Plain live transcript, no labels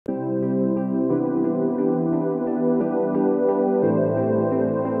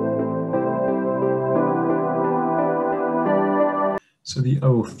So the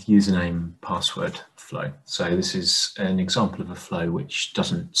OAuth username password flow. So this is an example of a flow which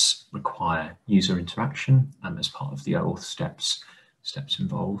doesn't require user interaction as part of the OAuth steps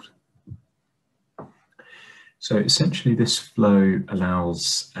involved. So essentially this flow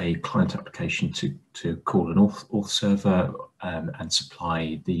allows a client application to call an auth server and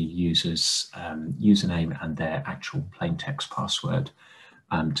supply the user's username and their actual plain text password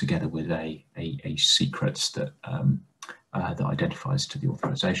together with a secret that that identifies to the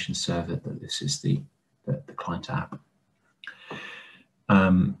authorization server that this is the client app.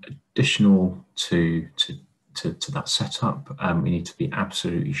 Additional to that setup, we need to be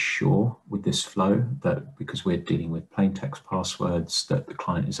absolutely sure with this flow that because we're dealing with plain text passwords, that the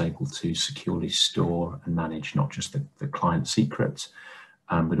client is able to securely store and manage not just the client secrets,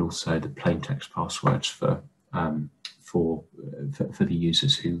 but also the plain text passwords for the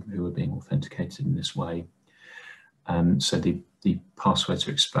users who are being authenticated in this way. So the passwords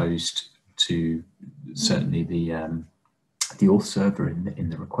are exposed to certainly the auth server in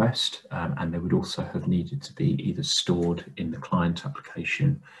the request, and they would also have needed to be either stored in the client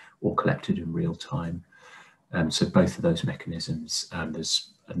application or collected in real time. So both of those mechanisms, there's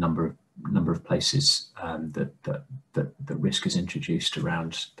a number of places that risk is introduced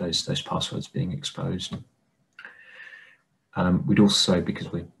around those passwords being exposed. We'd also, because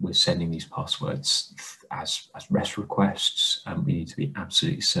we're sending these passwords as REST requests, we need to be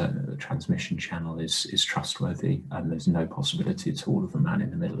absolutely certain that the transmission channel is trustworthy and there's no possibility at all of a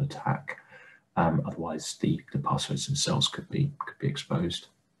man-in-the-middle attack. Otherwise, the passwords themselves could be exposed.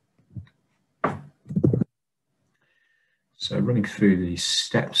 So running through the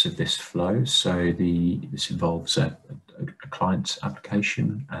steps of this flow, so this involves a client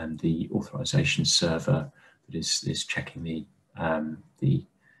application and the authorization server that is checking the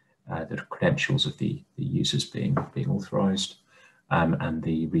credentials of the users being authorized, and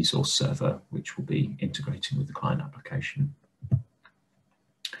the resource server, which will be integrating with the client application.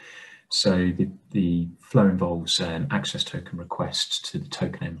 So the flow involves an access token request to the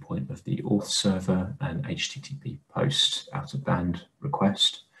token endpoint of the auth server, and HTTP post out of band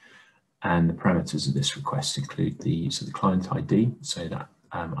request. And the parameters of this request include the client ID, so that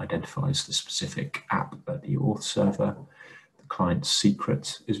identifies the specific app at the auth server. The client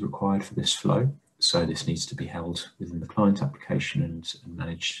secret is required for this flow, so this needs to be held within the client application and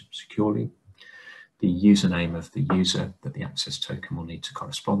managed securely. The username of the user that the access token will need to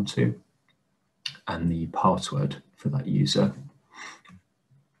correspond to, and the password for that user.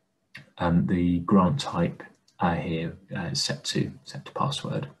 And the grant type here is set to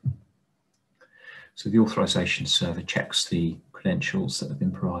password. So the authorization server checks the credentials that have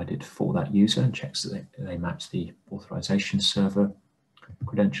been provided for that user and checks that they match the authorization server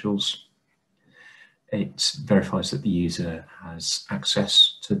credentials. It verifies that the user has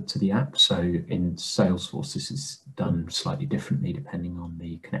access to the app. So in Salesforce, this is done slightly differently depending on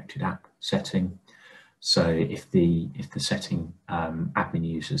the connected app setting. So if the setting admin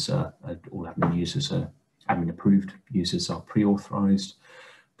users are all admin users are admin approved users are pre-authorized,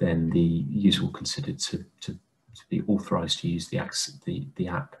 then the user will consider to be authorized to use the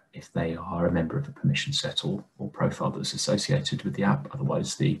app if they are a member of a permission set or profile that's associated with the app.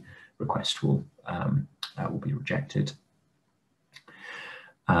 Otherwise, the request will be rejected.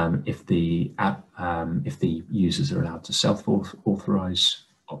 If the users are allowed to self-authorize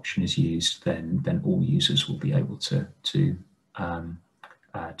option is used, then all users will be able to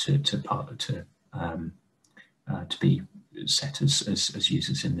be set as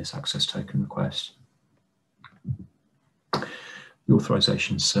users in this access token request. The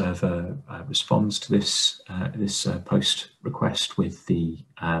authorization server responds to this post request with the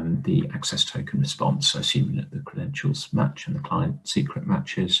access token response, so assuming that the credentials match and the client secret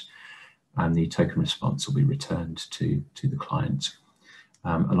matches, and the token response will be returned to the client,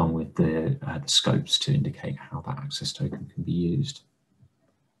 along with the scopes to indicate how that access token can be used.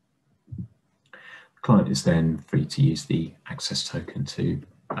 The client is then free to use the access token to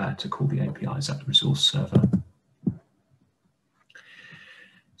call the APIs at the resource server.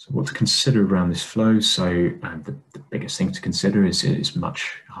 So what to consider around this flow? So the biggest thing to consider is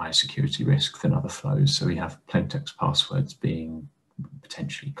much higher security risk than other flows. So we have plain text passwords being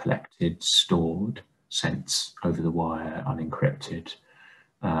potentially collected, stored, sent over the wire, unencrypted.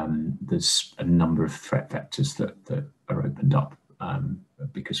 There's a number of threat vectors that are opened up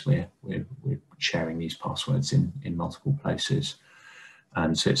because we're sharing these passwords in multiple places,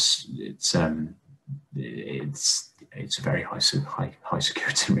 and so it's a very high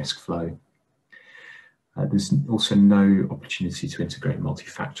security risk flow. There's also no opportunity to integrate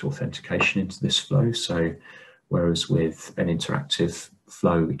multi-factor authentication into this flow. So whereas with an interactive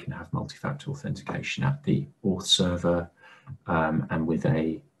flow, we can have multi-factor authentication at the auth server, and with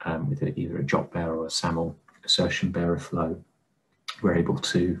either a job bearer or a SAML assertion bearer flow, we're able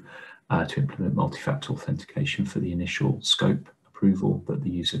to implement multi-factor authentication for the initial scope approval that the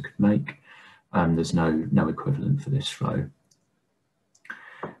user could make. There's no equivalent for this flow.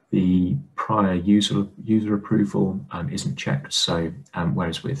 The prior user approval isn't checked, so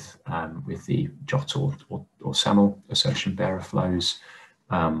whereas with the JOT or SAML assertion bearer flows,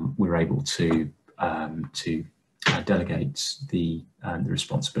 we're able to delegate the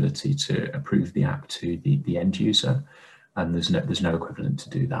responsibility to approve the app to the end user, and there's no equivalent to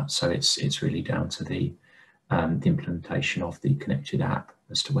do that. So it's really down to the implementation of the connected app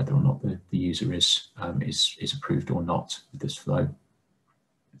as to whether or not the user is approved or not with this flow.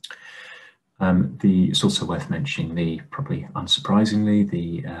 It's also worth mentioning, probably unsurprisingly,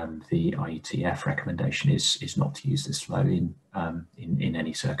 the IETF recommendation is not to use this flow in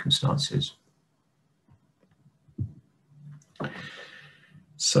any circumstances.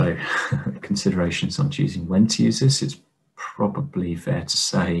 So, considerations on choosing when to use this. It's probably fair to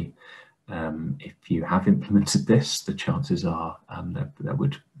say, if you have implemented this, the chances are there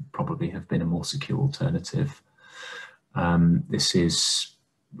would probably have been a more secure alternative. This is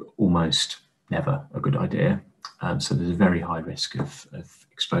almost never a good idea. So there's a very high risk of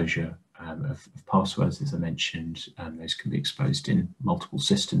exposure of passwords, as I mentioned. Those can be exposed in multiple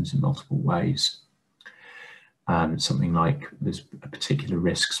systems in multiple ways. Something like there's a particular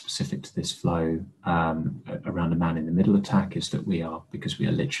risk specific to this flow around a man-in-the-middle attack is that because we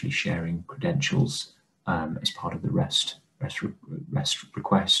are literally sharing credentials as part of the REST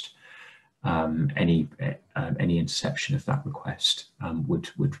request. Any interception of that request would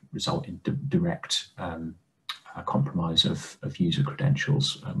result in direct compromise of user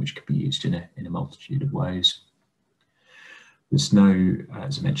credentials, which could be used in a multitude of ways. There's no,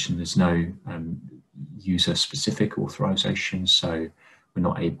 as I mentioned, there's no user-specific authorization, so we're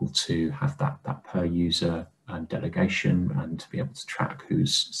not able to have that per user delegation and to be able to track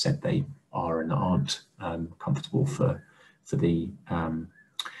who's said they are and aren't comfortable for their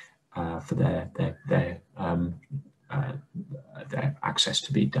access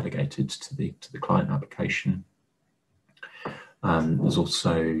to be delegated to the client application. There's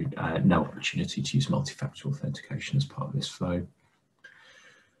also no opportunity to use multi-factor authentication as part of this flow.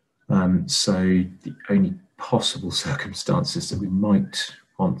 So the only possible circumstances that we might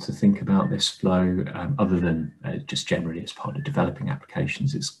want to think about this flow, other than just generally as part of developing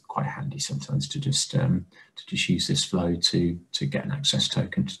applications, it's quite handy sometimes to just use this flow to get an access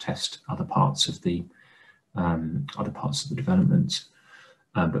token to test other parts of the development.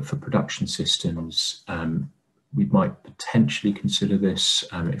 But for production systems, we might potentially consider this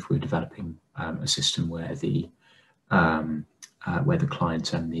if we're developing a system where the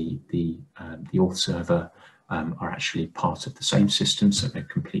client and the auth server are actually part of the same system, so they're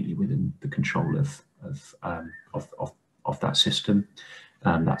completely within the control of that system.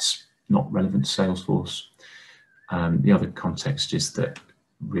 That's not relevant to Salesforce. The other context is that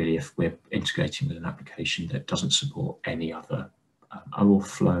really, if we're integrating with an application that doesn't support any other OAuth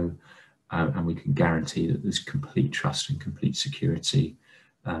flow, and we can guarantee that there's complete trust and complete security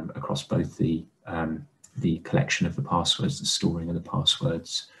across both the collection of the passwords, the storing of the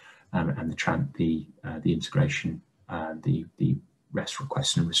passwords, and the integration, the REST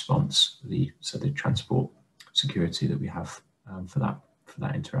request and response, so the transport security that we have for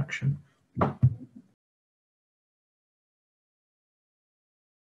that interaction.